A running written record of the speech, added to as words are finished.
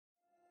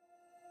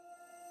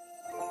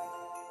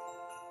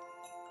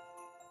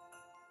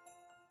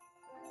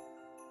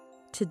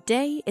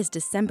Today is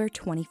December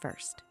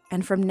 21st,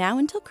 and from now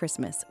until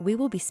Christmas, we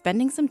will be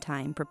spending some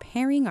time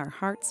preparing our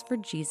hearts for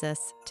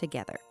Jesus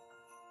together.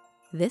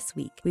 This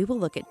week, we will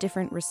look at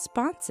different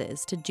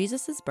responses to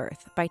Jesus'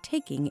 birth by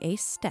taking a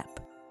step.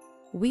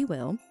 We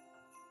will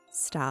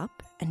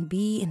stop and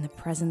be in the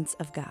presence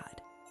of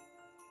God,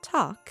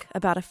 talk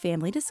about a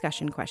family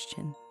discussion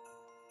question,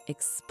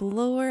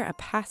 explore a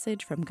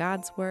passage from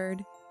God's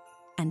Word,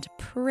 and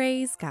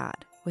praise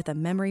God with a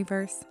memory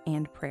verse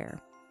and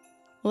prayer.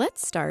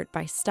 Let's start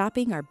by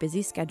stopping our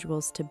busy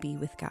schedules to be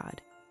with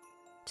God.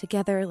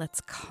 Together,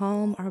 let's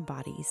calm our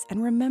bodies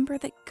and remember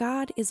that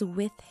God is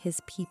with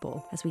His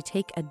people as we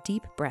take a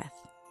deep breath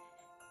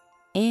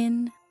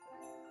in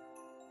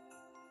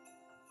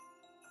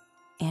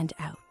and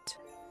out.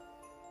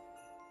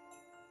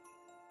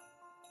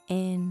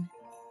 In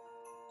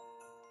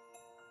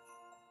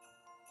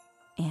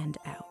and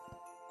out.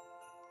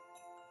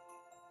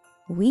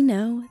 We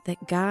know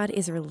that God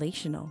is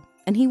relational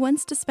and He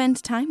wants to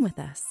spend time with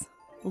us.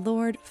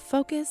 Lord,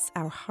 focus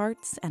our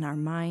hearts and our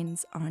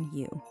minds on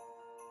You.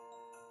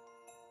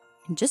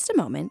 In just a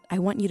moment, I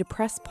want you to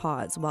press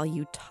pause while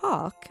you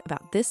talk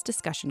about this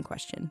discussion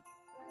question.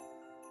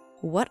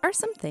 What are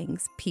some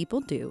things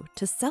people do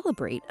to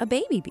celebrate a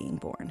baby being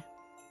born?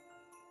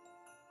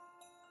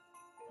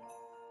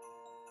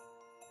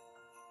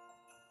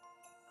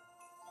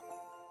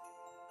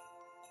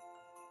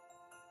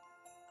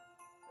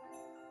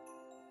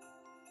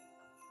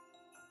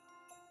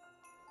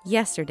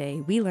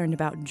 Yesterday, we learned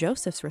about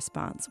Joseph's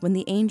response when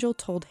the angel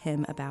told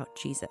him about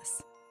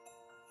Jesus.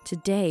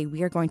 Today,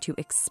 we are going to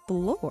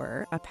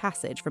explore a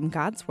passage from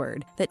God's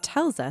Word that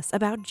tells us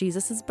about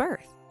Jesus'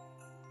 birth.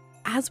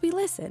 As we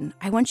listen,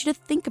 I want you to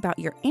think about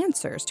your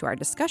answers to our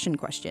discussion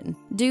question.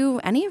 Do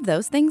any of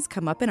those things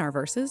come up in our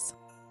verses?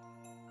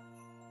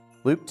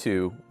 Luke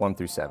 2,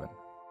 1-7.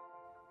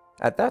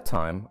 At that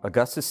time,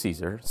 Augustus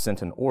Caesar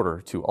sent an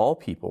order to all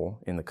people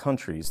in the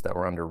countries that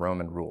were under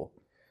Roman rule.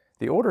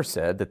 The order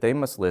said that they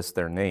must list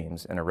their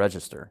names in a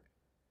register.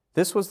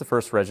 This was the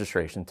first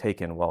registration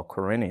taken while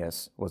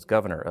Quirinius was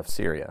governor of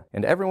Syria,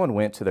 and everyone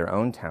went to their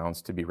own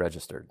towns to be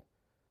registered.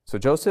 So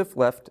Joseph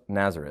left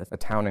Nazareth, a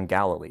town in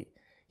Galilee.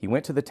 He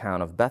went to the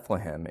town of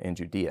Bethlehem in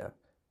Judea.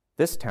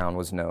 This town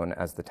was known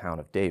as the town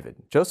of David.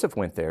 Joseph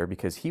went there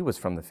because he was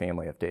from the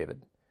family of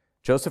David.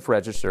 Joseph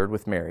registered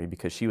with Mary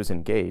because she was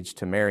engaged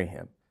to marry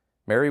him.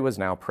 Mary was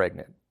now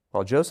pregnant.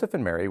 While Joseph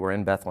and Mary were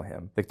in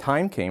Bethlehem, the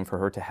time came for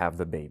her to have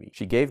the baby.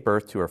 She gave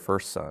birth to her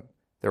first son.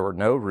 There were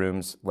no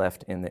rooms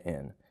left in the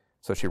inn,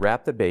 so she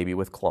wrapped the baby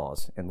with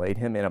cloths and laid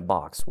him in a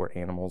box where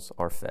animals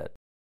are fed.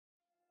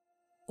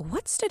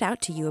 What stood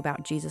out to you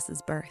about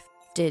Jesus' birth?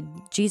 Did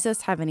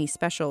Jesus have any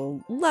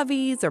special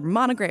loveys or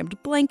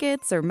monogrammed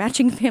blankets or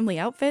matching family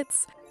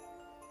outfits?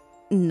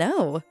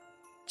 No,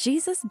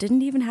 Jesus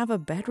didn't even have a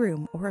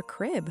bedroom or a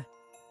crib,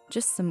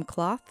 just some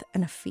cloth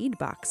and a feed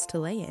box to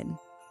lay in.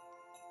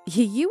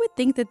 You would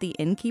think that the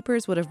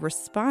innkeepers would have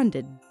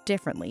responded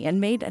differently and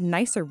made a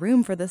nicer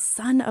room for the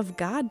Son of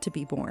God to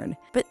be born.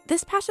 But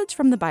this passage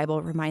from the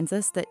Bible reminds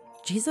us that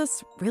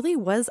Jesus really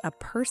was a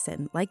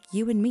person like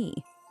you and me.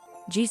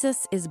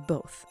 Jesus is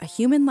both a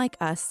human like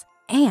us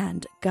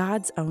and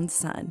God's own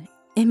Son,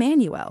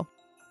 Emmanuel.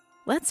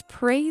 Let's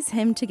praise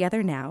Him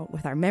together now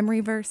with our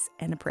memory verse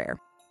and a prayer.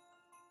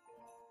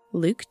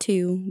 Luke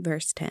 2,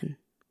 verse 10.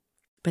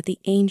 But the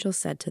angel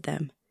said to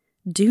them,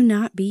 "Do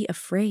not be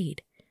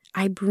afraid.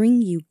 I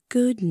bring you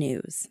good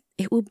news.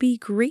 It will be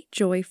great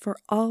joy for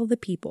all the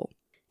people.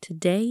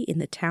 Today in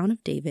the town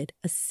of David,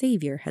 a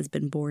Savior has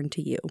been born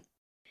to you.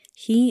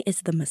 He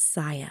is the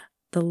Messiah,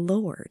 the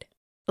Lord."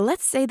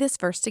 Let's say this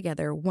verse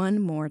together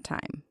one more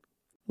time.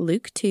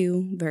 Luke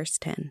 2, verse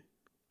 10.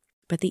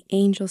 But the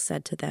angel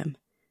said to them,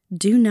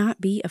 "Do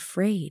not be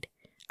afraid.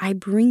 I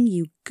bring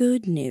you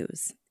good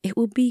news. It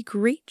will be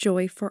great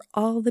joy for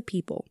all the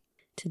people.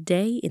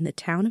 Today in the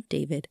town of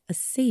David, a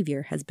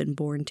Savior has been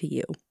born to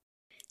you.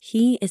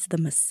 He is the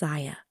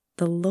Messiah,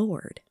 the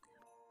Lord."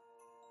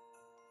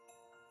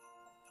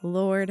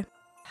 Lord,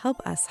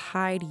 help us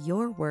hide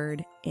your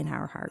word in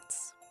our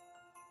hearts.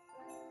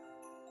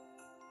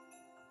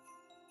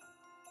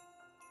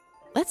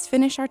 Let's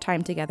finish our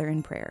time together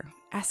in prayer,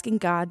 asking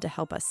God to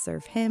help us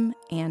serve Him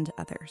and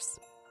others.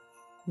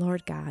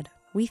 Lord God,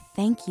 we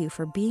thank You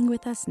for being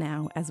with us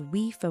now as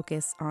we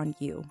focus on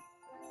You.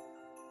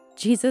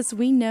 Jesus,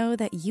 we know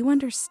that You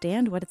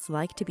understand what it's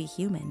like to be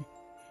human.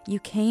 You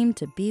came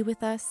to be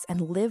with us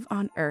and live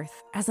on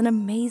earth as an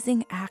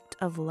amazing act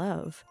of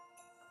love.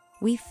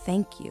 We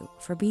thank You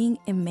for being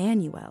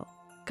Emmanuel,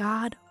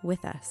 God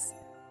with us.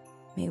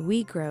 May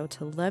we grow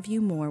to love You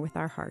more with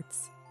our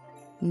hearts,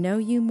 know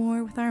You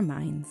more with our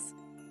minds,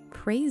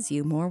 praise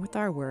You more with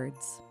our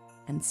words,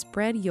 and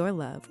spread Your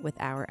love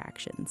with our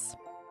actions.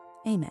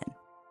 Amen.